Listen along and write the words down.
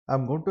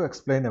I'm going to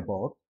explain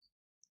about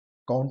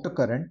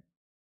countercurrent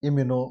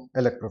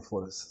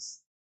immunoelectrophoresis.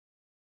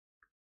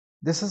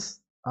 This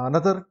is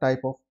another type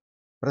of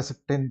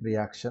precipitin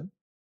reaction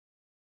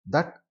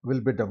that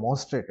will be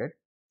demonstrated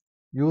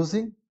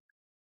using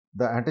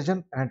the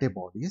antigen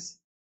antibodies,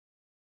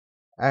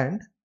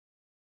 and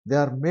they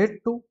are made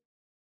to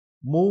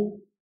move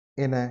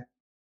in a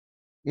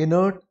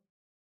inert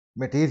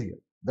material,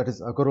 that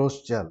is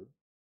agarose gel,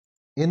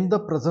 in the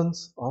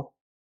presence of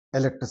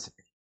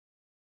electricity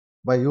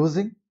by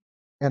using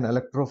an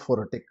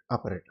electrophoretic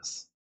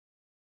apparatus.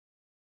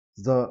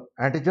 The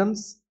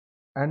antigens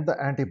and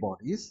the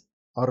antibodies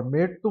are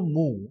made to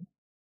move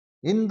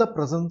in the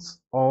presence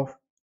of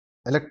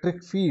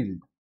electric field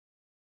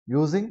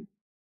using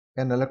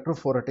an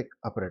electrophoretic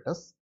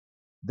apparatus.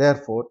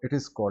 Therefore, it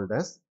is called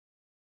as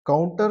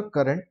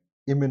countercurrent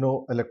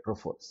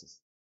immunoelectrophoresis.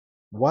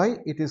 Why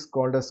it is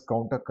called as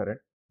countercurrent?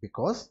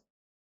 Because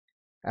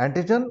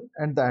antigen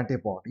and the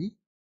antibody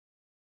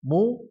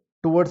move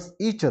towards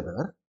each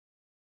other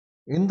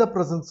in the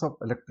presence of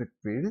electric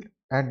field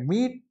and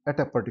meet at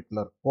a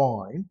particular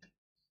point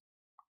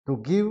to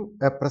give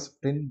a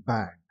precipitin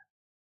band.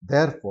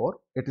 Therefore,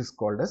 it is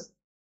called as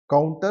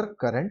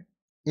countercurrent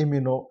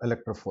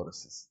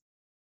immunoelectrophoresis.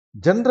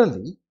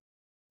 Generally,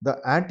 the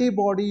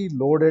antibody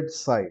loaded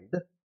side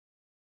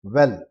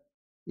well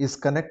is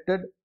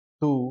connected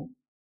to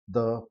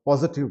the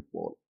positive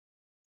pole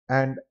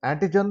and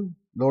antigen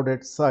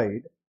loaded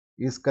side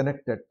is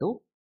connected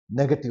to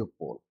negative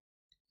pole.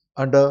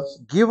 Under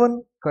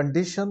given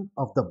condition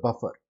of the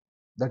buffer,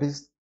 that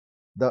is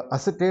the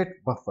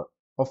acetate buffer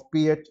of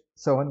pH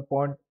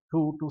 7.2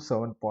 to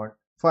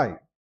 7.5,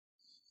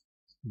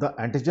 the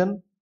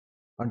antigen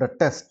under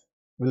test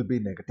will be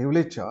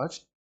negatively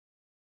charged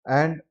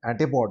and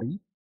antibody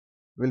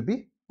will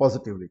be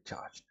positively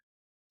charged.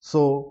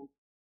 So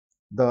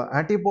the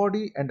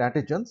antibody and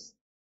antigens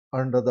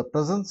under the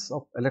presence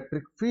of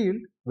electric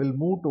field will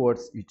move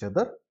towards each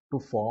other to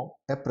form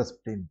a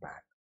precipitin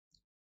band.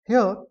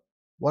 Here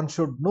one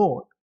should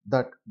note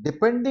that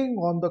depending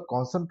on the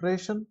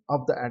concentration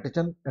of the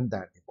antigen and the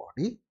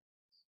antibody,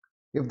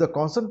 if the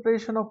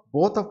concentration of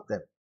both of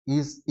them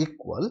is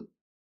equal,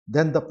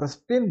 then the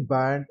precipitin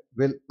band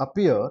will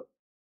appear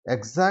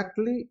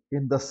exactly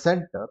in the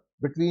center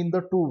between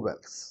the two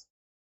wells.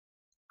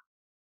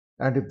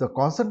 And if the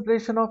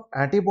concentration of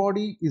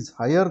antibody is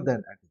higher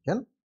than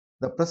antigen,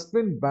 the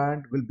precipitin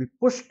band will be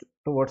pushed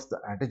towards the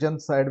antigen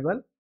side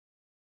well.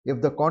 If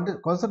the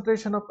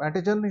concentration of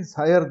antigen is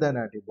higher than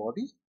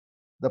antibody,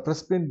 the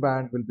precipitin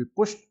band will be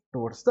pushed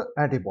towards the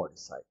antibody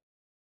side.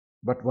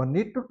 But one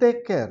need to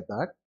take care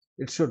that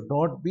it should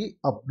not be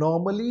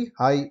abnormally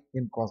high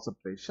in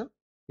concentration.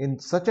 In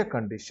such a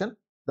condition,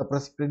 the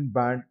precipitin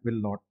band will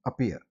not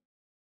appear.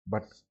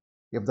 But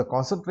if the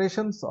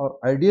concentrations are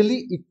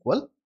ideally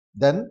equal,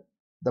 then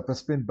the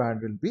precipitin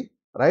band will be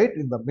right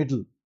in the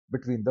middle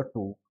between the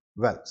two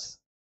wells.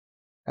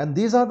 And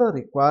these are the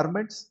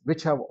requirements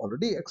which I have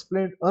already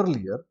explained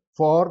earlier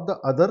for the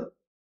other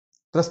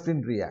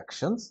precipitin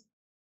reactions,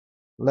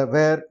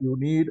 where you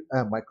need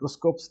a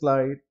microscope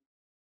slide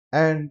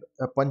and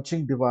a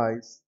punching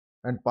device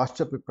and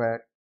pasture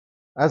pipette,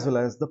 as well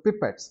as the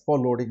pipettes for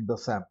loading the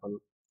sample,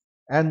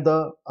 and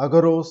the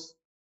agarose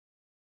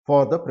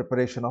for the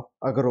preparation of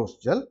agarose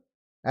gel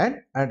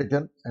and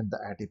antigen and the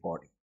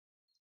antibody.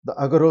 The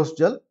agarose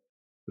gel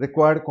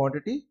required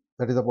quantity,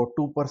 that is about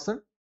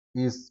 2%,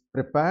 is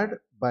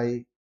prepared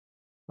by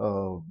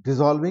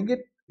dissolving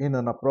it in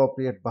an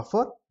appropriate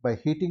buffer by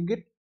heating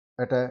it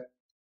at a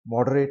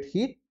moderate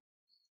heat,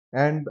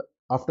 and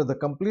after the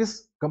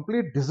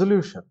complete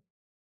dissolution,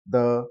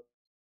 the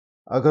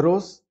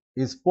agarose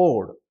is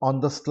poured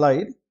on the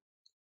slide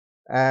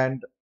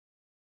and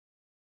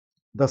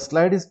the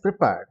slide is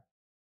prepared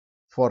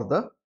for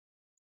the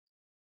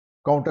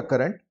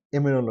countercurrent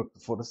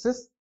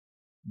immunoelectrophoresis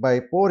by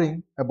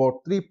pouring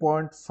about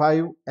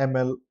 3.5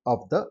 ml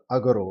of the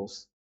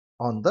agarose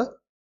on the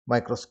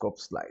microscope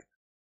slide.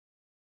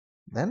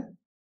 Then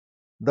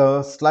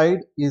the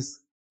slide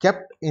is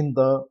kept in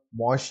the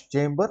moist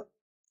chamber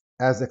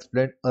as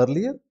explained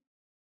earlier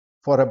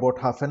for about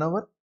half an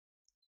hour,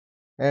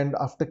 and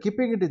after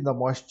keeping it in the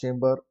moist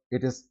chamber,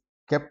 it is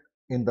kept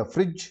in the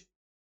fridge,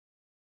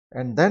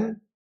 and then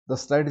the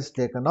slide is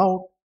taken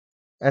out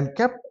and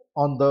kept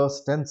on the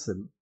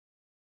stencil,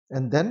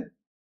 and then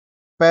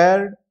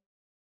paired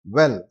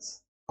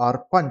wells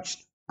are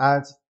punched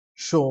as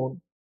shown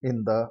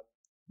in the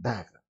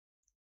diagram.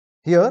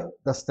 Here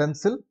the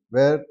stencil,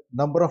 where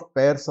number of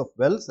pairs of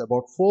wells,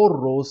 about 4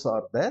 rows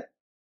are there.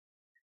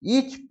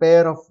 Each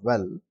pair of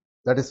well,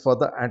 that is for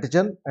the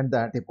antigen and the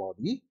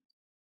antibody,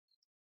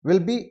 will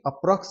be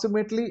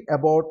approximately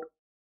about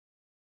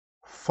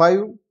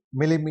 5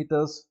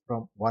 millimeters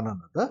from one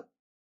another,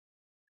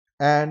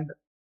 and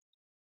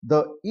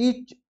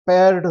each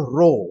paired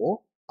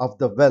row of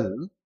the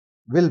well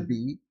will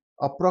be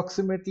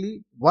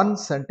approximately 1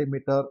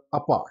 centimeter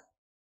apart.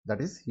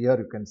 That is, here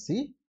you can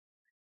see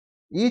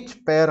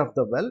each pair of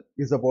the well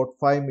is about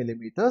 5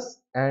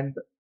 millimeters, and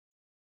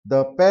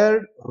the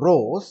paired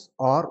rows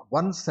are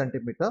 1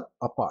 centimeter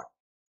apart,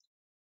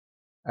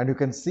 and you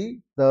can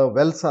see the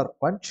wells are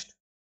punched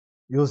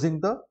using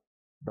the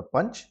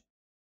punch.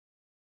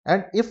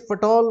 And if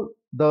at all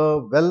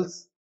the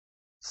wells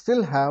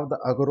still have the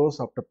agarose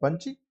after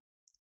punching,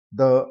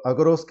 the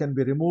agarose can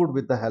be removed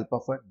with the help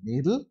of a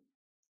needle.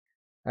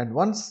 And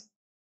once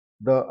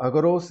the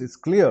agarose is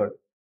cleared,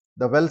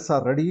 the wells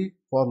are ready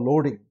for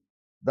loading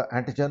the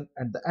antigen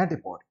and the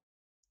antibody.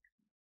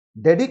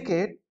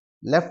 Dedicate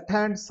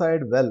left-hand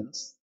side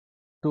wells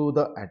to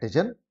the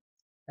antigen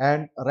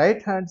and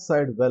right-hand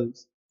side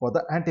wells for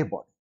the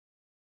antibody.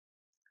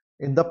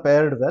 In the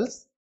paired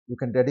wells, you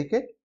can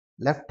dedicate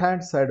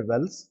left-hand side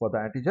wells for the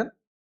antigen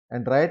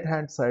and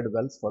right-hand side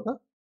wells for the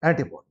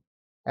antibody.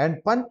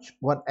 And punch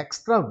one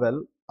extra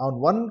well on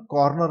one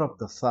corner of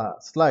the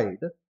slide,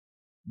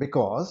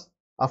 because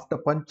after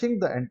punching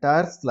the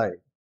entire slide,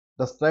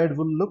 the slide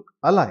will look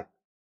alike.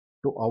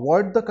 To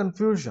avoid the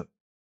confusion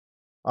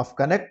of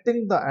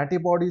connecting the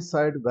antibody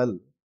side well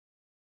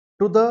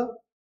to the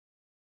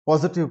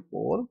positive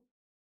pole,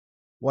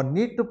 one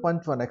need to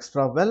punch one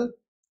extra well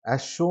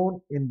as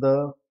shown in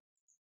the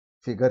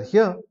figure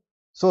here,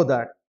 so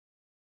that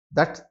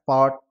that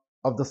part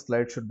of the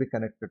slide should be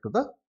connected to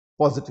the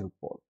positive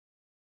pole.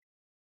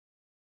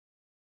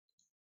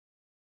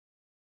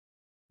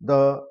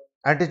 The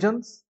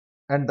antigens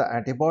and the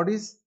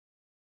antibodies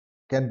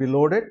can be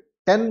loaded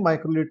 10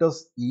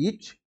 microliters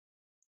each.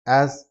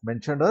 As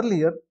mentioned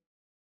earlier,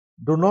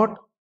 do not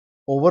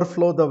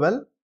overflow the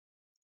well.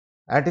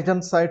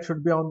 Antigen side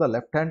should be on the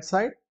left hand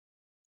side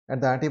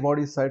and the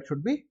antibody side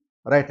should be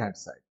right hand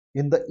side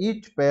in the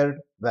each paired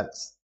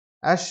wells.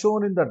 As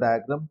shown in the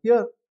diagram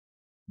here,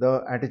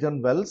 the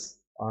antigen wells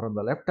are on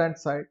the left hand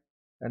side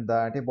and the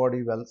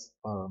antibody wells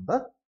are on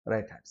the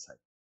right hand side.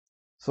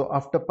 So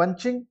after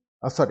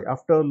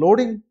after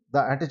loading the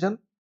antigen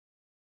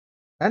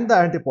and the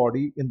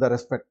antibody in the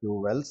respective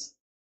wells,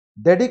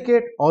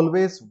 dedicate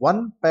always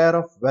one pair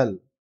of well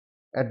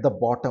at the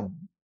bottom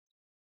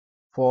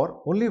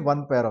for only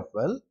one pair of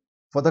well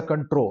for the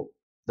control,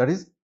 that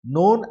is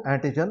known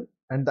antigen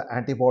and the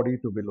antibody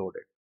to be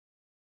loaded.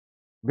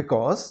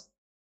 Because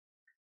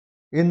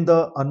in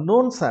the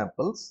unknown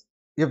samples,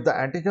 if the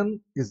antigen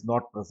is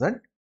not present,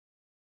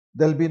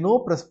 there will be no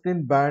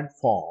precipitin band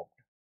formed.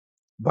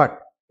 But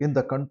in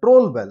the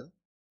control well,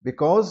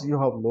 because you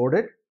have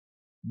loaded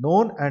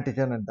known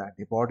antigen and the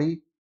antibody,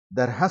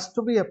 there has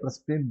to be a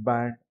precipitin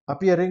band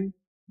appearing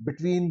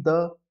between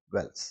the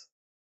wells.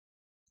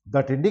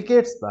 That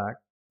indicates that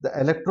the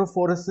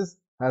electrophoresis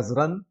has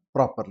run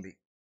properly.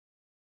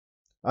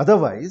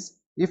 Otherwise,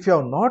 if you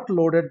have not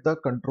loaded the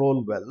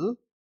control well,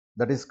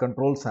 that is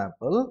control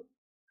sample,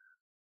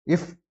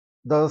 if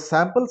the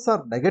samples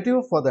are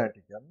negative for the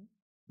antigen,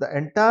 the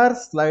entire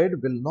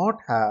slide will not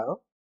have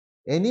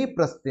any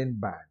precipitin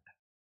band.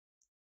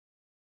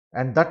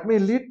 And that may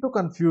lead to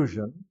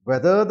confusion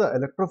whether the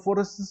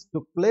electrophoresis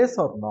took place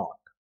or not.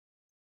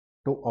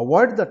 To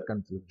avoid that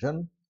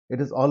confusion,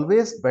 it is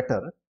always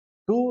better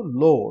to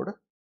load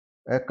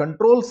a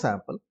control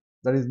sample,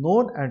 that is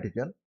known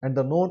antigen and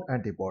the known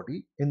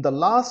antibody, in the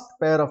last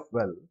pair of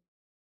well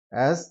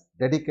as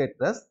dedicated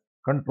as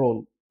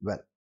control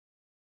well.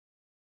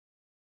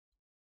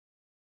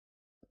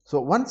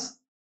 So once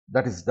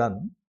that is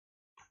done,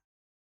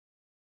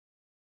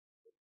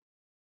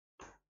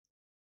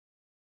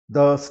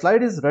 the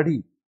slide is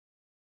ready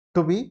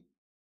to be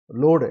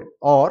loaded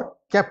or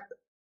kept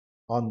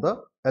on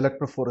the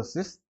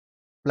electrophoresis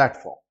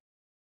platform.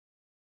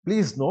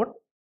 Please note,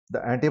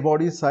 the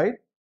antibody side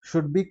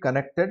should be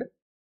connected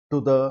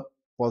to the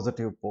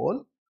positive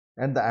pole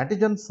and the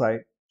antigen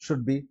side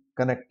should be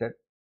connected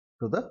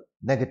to the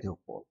negative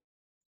pole.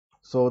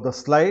 So the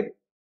slide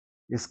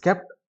is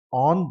kept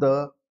on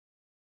the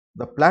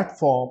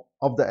platform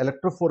of the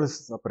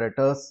electrophoresis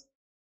apparatus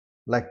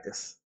like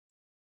this.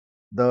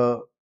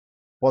 The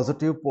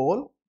positive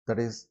pole, that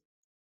is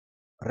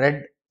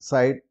red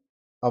side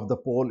of the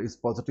pole, is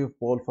positive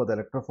pole for the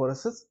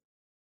electrophoresis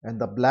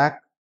and the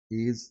black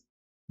is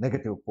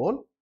negative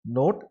pole.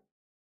 Note,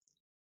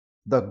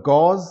 the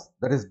gauze,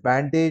 that is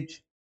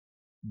bandage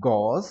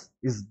gauze,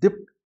 is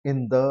dipped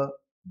in the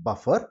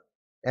buffer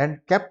and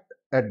kept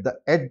at the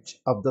edge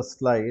of the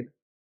slide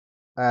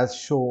as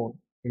shown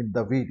in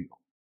the video.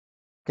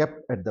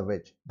 Kept at the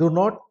edge. Do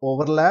not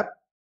overlap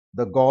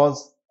the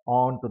gauze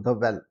onto the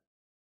well,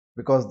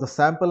 because the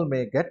sample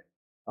may get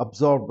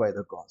absorbed by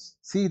the gauze.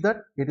 See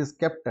that it is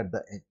kept at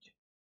the edge.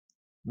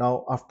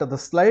 Now after the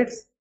slide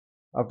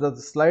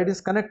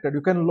is connected,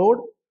 you can load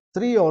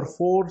 3 or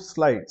 4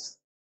 slides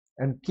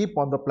and keep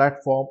on the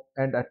platform,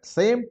 and at the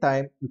same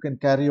time you can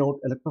carry out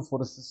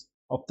electrophoresis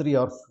of 3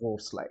 or 4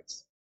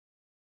 slides.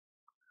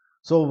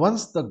 So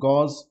once the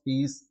gauze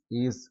piece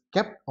is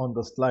kept on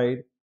the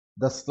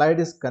slide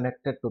is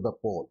connected to the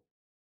pole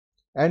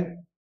and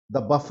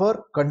the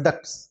buffer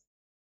conducts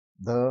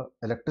the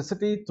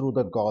electricity through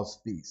the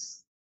gauze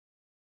piece.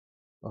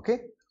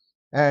 Okay,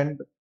 and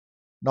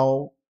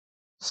now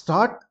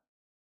start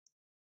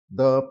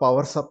the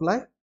power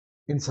supply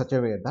in such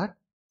a way that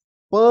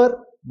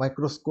per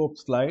microscope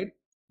slide,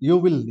 you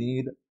will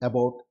need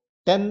about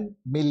 10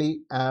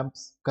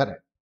 milliamps current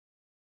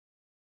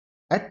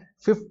at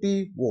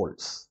 50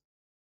 volts.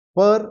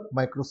 Per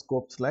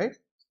microscope slide,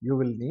 you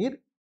will need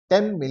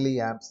 10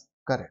 milliamps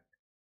current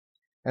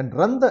and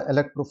run the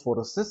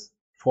electrophoresis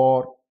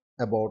for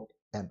about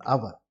an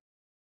hour.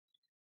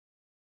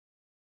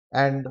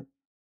 And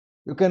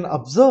you can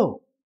observe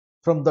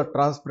from the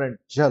transparent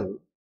gel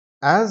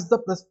as the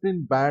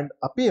pristine band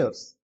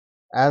appears,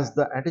 as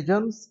the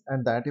antigens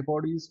and the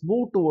antibodies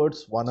move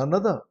towards one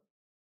another.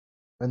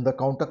 When the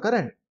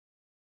countercurrent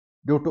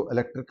due to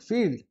electric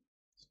field,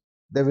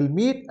 they will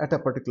meet at a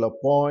particular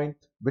point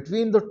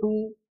between the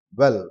two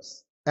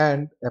wells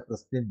and a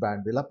pristine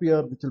band will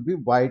appear, which will be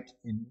white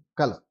in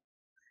color.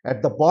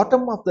 At the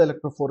bottom of the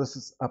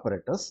electrophoresis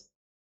apparatus,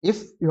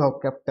 if you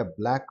have kept a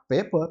black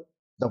paper,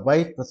 the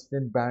white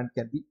pristine band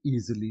can be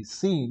easily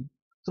seen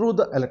through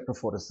the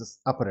electrophoresis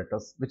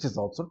apparatus, which is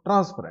also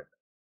transparent.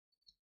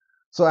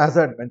 So as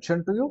I had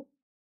mentioned to you,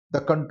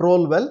 the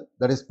control well,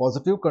 that is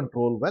positive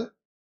control well,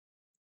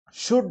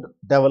 should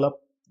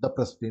develop the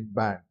pristine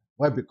band.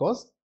 Why?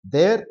 Because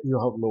there you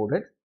have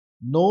loaded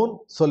known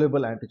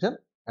soluble antigen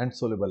and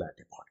soluble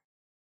antibody.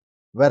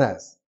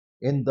 Whereas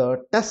in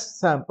the test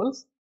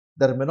samples,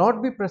 there may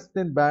not be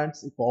pristine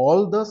bands if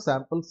all the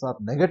samples are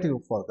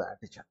negative for the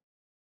antigen.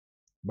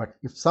 But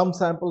if some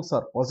samples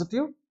are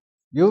positive,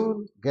 you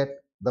will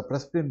get the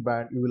pristine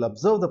band, you will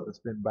observe the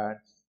pristine band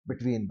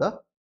between the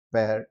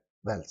paired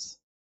wells.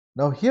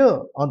 Now here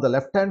on the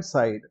left hand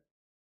side,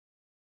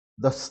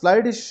 the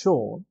slide is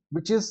shown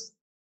which is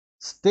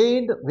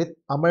stained with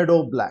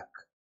amido black,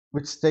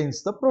 which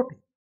stains the protein.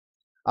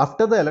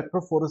 After the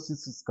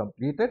electrophoresis is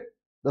completed,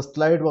 the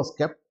slide was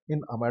kept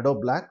in amido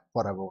black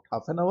for about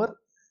half an hour.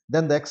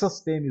 Then the excess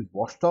stain is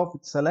washed off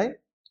with saline.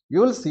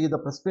 You will see the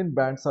pristine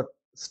bands are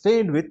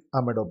stained with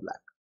amido black.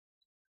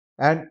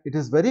 And it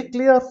is very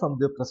clear from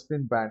the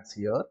pristine bands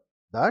here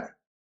that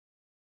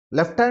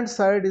left hand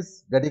side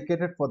is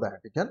dedicated for the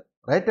antigen,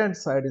 right hand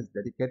side is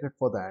dedicated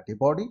for the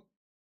antibody.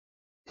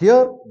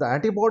 Here the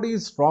antibody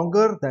is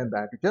stronger than the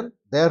antigen,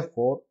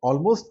 therefore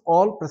almost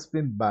all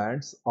pristine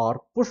bands are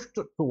pushed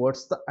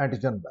towards the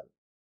antigen well.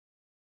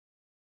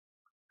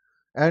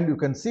 And you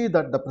can see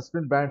that the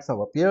pristine bands have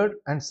appeared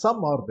and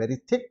some are very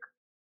thick,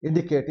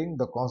 indicating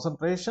the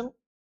concentration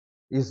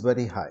is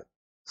very high.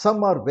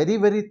 Some are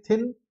very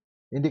thin,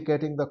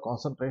 indicating the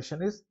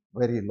concentration is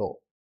very low.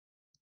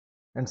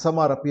 And some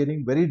are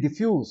appearing very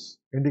diffuse,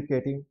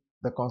 indicating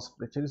the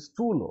concentration is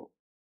too low.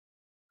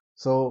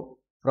 So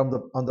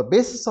on the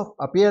basis of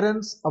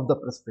appearance of the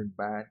pristine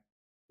band,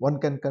 one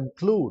can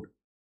conclude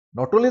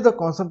not only the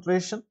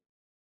concentration,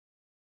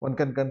 one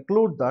can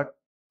conclude that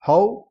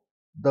how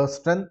the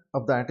strength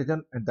of the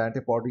antigen and the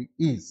antibody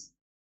is.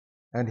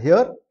 And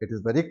here it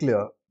is very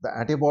clear the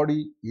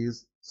antibody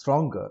is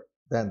stronger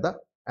than the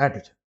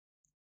antigen.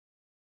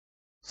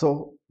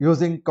 So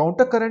using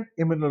countercurrent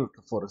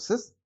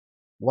immunoelectrophoresis,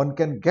 one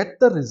can get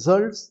the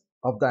results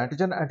of the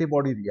antigen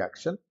antibody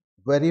reaction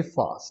very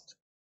fast.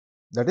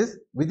 That is,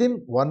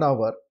 within 1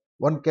 hour,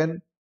 one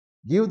can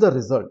give the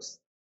results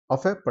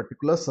of a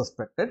particular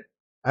suspected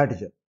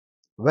antigen.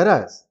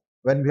 Whereas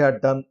when we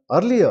had done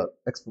earlier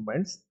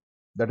experiments,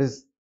 that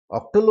is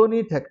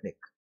Octoloni technique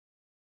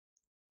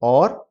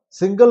or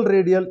single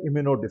radial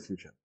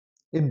immunodiffusion,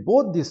 in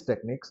both these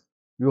techniques,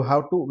 you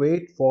have to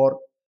wait for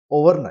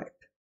overnight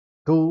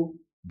to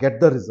get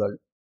the result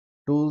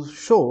to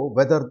show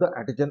whether the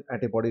antigen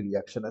antibody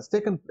reaction has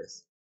taken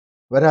place.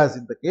 Whereas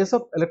in the case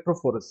of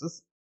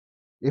electrophoresis,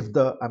 if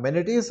the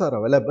amenities are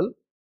available,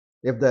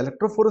 if the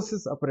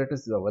electrophoresis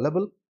apparatus is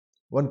available,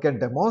 one can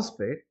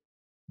demonstrate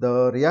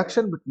the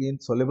reaction between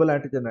soluble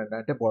antigen and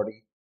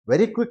antibody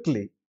very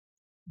quickly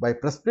by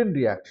pristine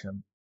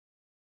reaction,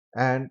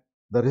 and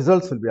the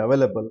results will be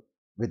available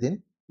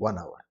within 1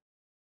 hour.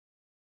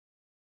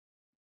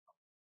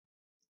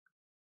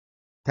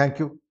 Thank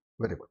you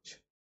very much.